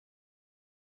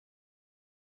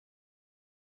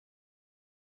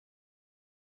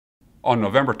On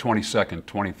November 22,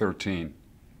 2013,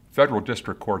 Federal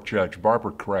District Court Judge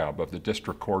Barbara Crabb of the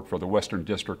District Court for the Western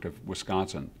District of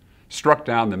Wisconsin struck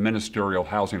down the Ministerial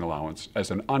Housing Allowance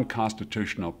as an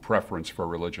unconstitutional preference for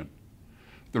religion.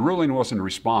 The ruling was in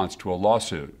response to a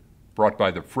lawsuit brought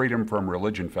by the Freedom from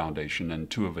Religion Foundation and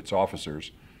two of its officers,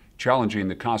 challenging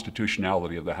the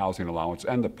constitutionality of the housing allowance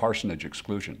and the parsonage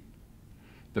exclusion.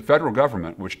 The federal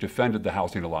government, which defended the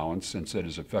housing allowance since it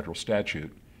is a federal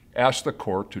statute, asked the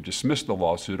court to dismiss the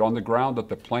lawsuit on the ground that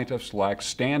the plaintiffs lack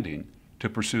standing to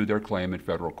pursue their claim in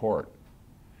federal court.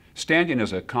 Standing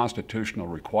is a constitutional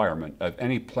requirement of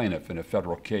any plaintiff in a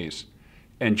federal case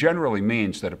and generally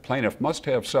means that a plaintiff must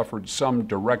have suffered some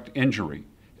direct injury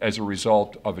as a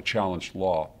result of a challenged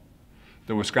law.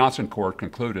 The Wisconsin court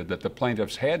concluded that the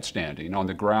plaintiffs had standing on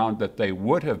the ground that they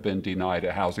would have been denied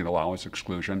a housing allowance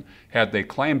exclusion had they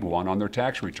claimed one on their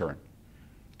tax return.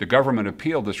 The government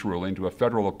appealed this ruling to a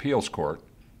federal appeals court,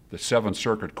 the Seventh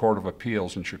Circuit Court of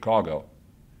Appeals in Chicago,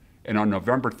 and on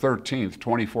November 13,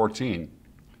 2014,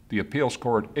 the appeals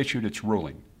court issued its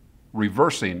ruling,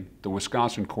 reversing the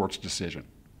Wisconsin court's decision.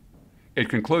 It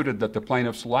concluded that the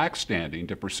plaintiffs lacked standing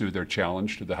to pursue their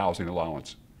challenge to the housing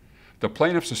allowance. The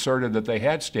plaintiffs asserted that they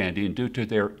had standing due to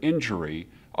their injury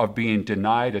of being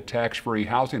denied a tax-free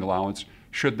housing allowance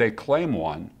should they claim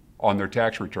one on their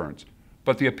tax returns.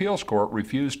 But the appeals court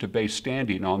refused to base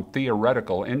standing on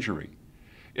theoretical injury.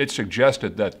 It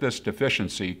suggested that this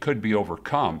deficiency could be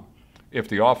overcome if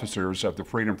the officers of the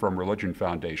Freedom from Religion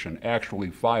Foundation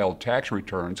actually filed tax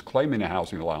returns claiming a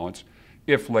housing allowance,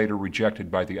 if later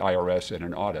rejected by the IRS in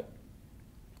an audit.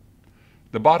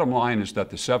 The bottom line is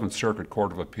that the Seventh Circuit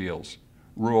Court of Appeals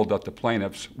ruled that the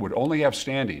plaintiffs would only have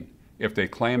standing if they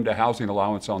claimed a housing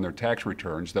allowance on their tax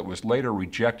returns that was later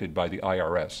rejected by the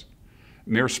IRS.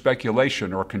 Mere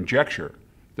speculation or conjecture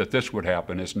that this would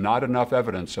happen is not enough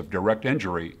evidence of direct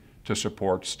injury to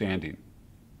support standing.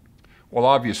 Well,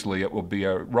 obviously, it will be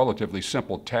a relatively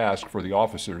simple task for the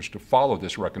officers to follow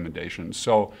this recommendation,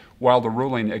 so while the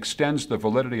ruling extends the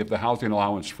validity of the housing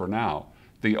allowance for now,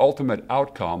 the ultimate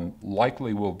outcome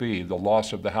likely will be the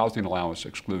loss of the housing allowance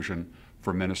exclusion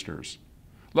for ministers.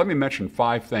 Let me mention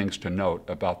 5 things to note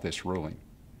about this ruling.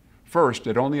 First,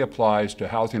 it only applies to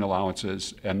housing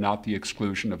allowances and not the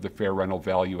exclusion of the fair rental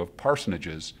value of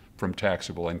parsonages from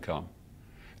taxable income.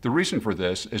 The reason for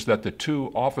this is that the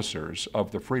two officers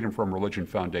of the Freedom from Religion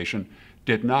Foundation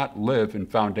did not live in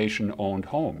foundation-owned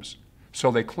homes, so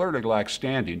they clearly lack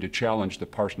standing to challenge the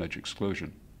parsonage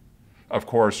exclusion. Of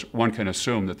course, one can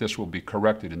assume that this will be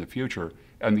corrected in the future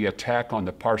and the attack on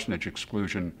the parsonage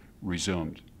exclusion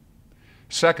resumed.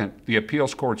 Second, the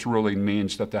appeals court's ruling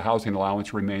means that the housing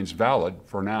allowance remains valid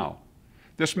for now.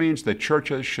 This means that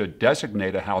churches should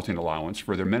designate a housing allowance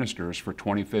for their ministers for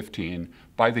 2015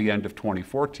 by the end of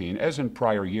 2014, as in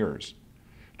prior years.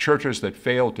 Churches that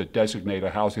fail to designate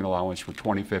a housing allowance for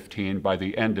 2015 by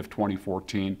the end of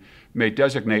 2014 may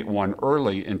designate one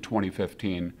early in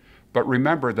 2015, but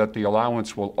remember that the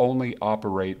allowance will only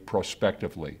operate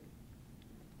prospectively.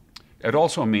 It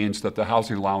also means that the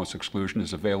housing allowance exclusion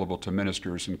is available to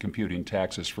ministers in computing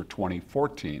taxes for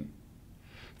 2014.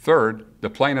 Third, the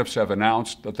plaintiffs have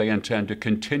announced that they intend to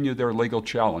continue their legal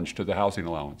challenge to the housing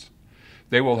allowance.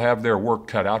 They will have their work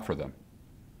cut out for them.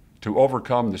 To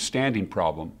overcome the standing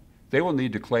problem, they will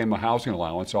need to claim a housing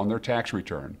allowance on their tax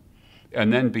return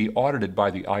and then be audited by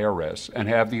the IRS and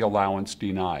have the allowance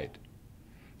denied.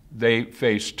 They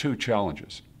face 2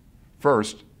 challenges.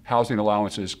 First, housing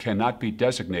allowances cannot be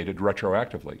designated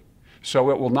retroactively, so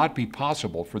it will not be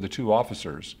possible for the two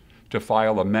officers to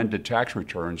file amended tax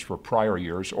returns for prior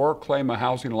years or claim a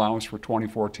housing allowance for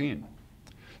 2014.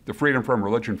 The Freedom from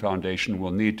Religion Foundation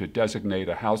will need to designate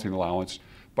a housing allowance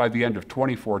by the end of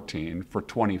 2014 for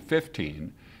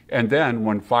 2015, and then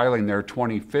when filing their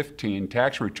 2015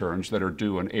 tax returns that are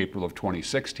due in April of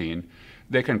 2016,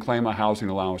 they can claim a housing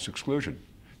allowance exclusion.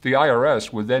 The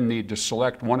IRS would then need to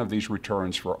select one of these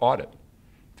returns for audit.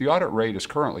 The audit rate is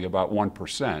currently about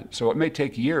 1%, so it may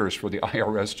take years for the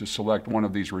IRS to select one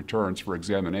of these returns for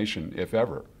examination, if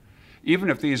ever. Even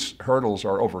if these hurdles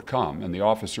are overcome and the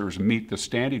officers meet the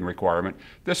standing requirement,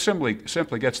 this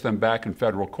simply gets them back in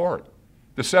federal court.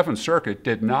 The Seventh Circuit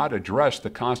did not address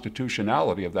the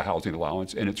constitutionality of the housing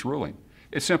allowance in its ruling.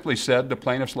 It simply said the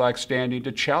plaintiffs lack standing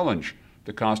to challenge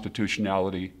the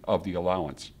constitutionality of the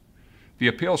allowance. The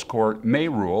appeals court may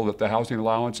rule that the housing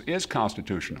allowance is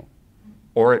constitutional,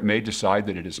 or it may decide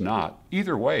that it is not.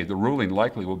 Either way, the ruling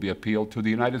likely will be appealed to the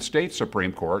United States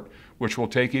Supreme Court, which will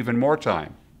take even more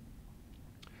time.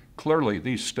 Clearly,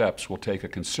 these steps will take a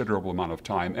considerable amount of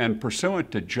time, and pursuant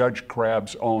to Judge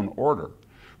Crabb's own order,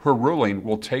 her ruling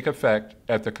will take effect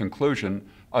at the conclusion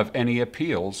of any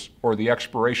appeals or the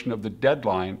expiration of the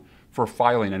deadline for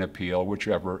filing an appeal,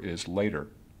 whichever is later.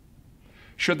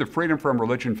 Should the Freedom from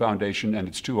Religion Foundation and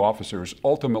its two officers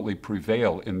ultimately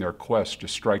prevail in their quest to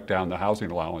strike down the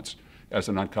housing allowance as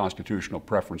an unconstitutional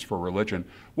preference for religion,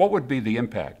 what would be the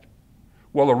impact?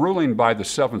 Well, a ruling by the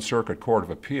Seventh Circuit Court of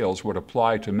Appeals would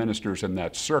apply to ministers in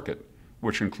that circuit,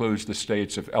 which includes the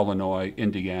states of Illinois,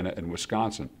 Indiana, and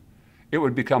Wisconsin. It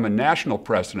would become a national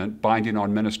precedent binding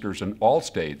on ministers in all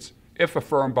states if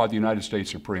affirmed by the United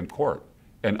States Supreme Court,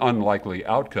 an unlikely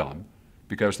outcome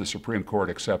because the Supreme Court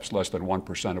accepts less than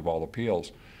 1% of all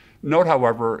appeals. Note,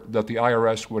 however, that the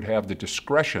IRS would have the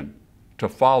discretion to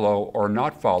follow or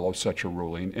not follow such a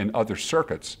ruling in other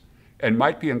circuits and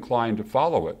might be inclined to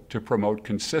follow it to promote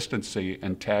consistency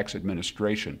in tax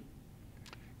administration.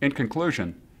 In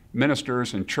conclusion,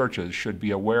 ministers and churches should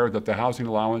be aware that the housing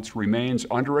allowance remains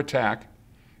under attack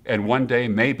and one day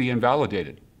may be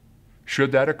invalidated.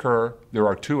 Should that occur, there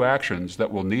are two actions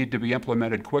that will need to be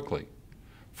implemented quickly.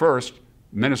 First,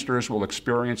 ministers will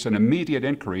experience an immediate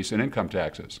increase in income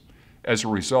taxes. As a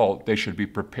result, they should be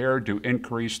prepared to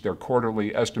increase their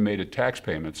quarterly estimated tax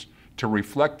payments to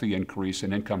reflect the increase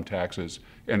in income taxes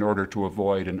in order to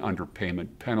avoid an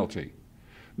underpayment penalty.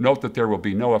 Note that there will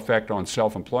be no effect on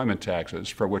self-employment taxes,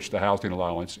 for which the housing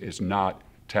allowance is not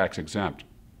tax exempt.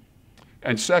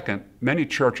 And second, many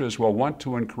churches will want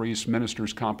to increase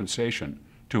ministers' compensation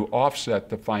to offset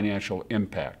the financial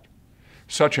impact.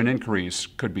 Such an increase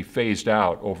could be phased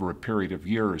out over a period of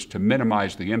years to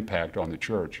minimize the impact on the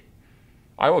church.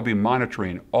 I will be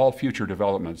monitoring all future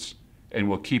developments and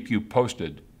will keep you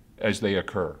posted as they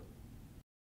occur.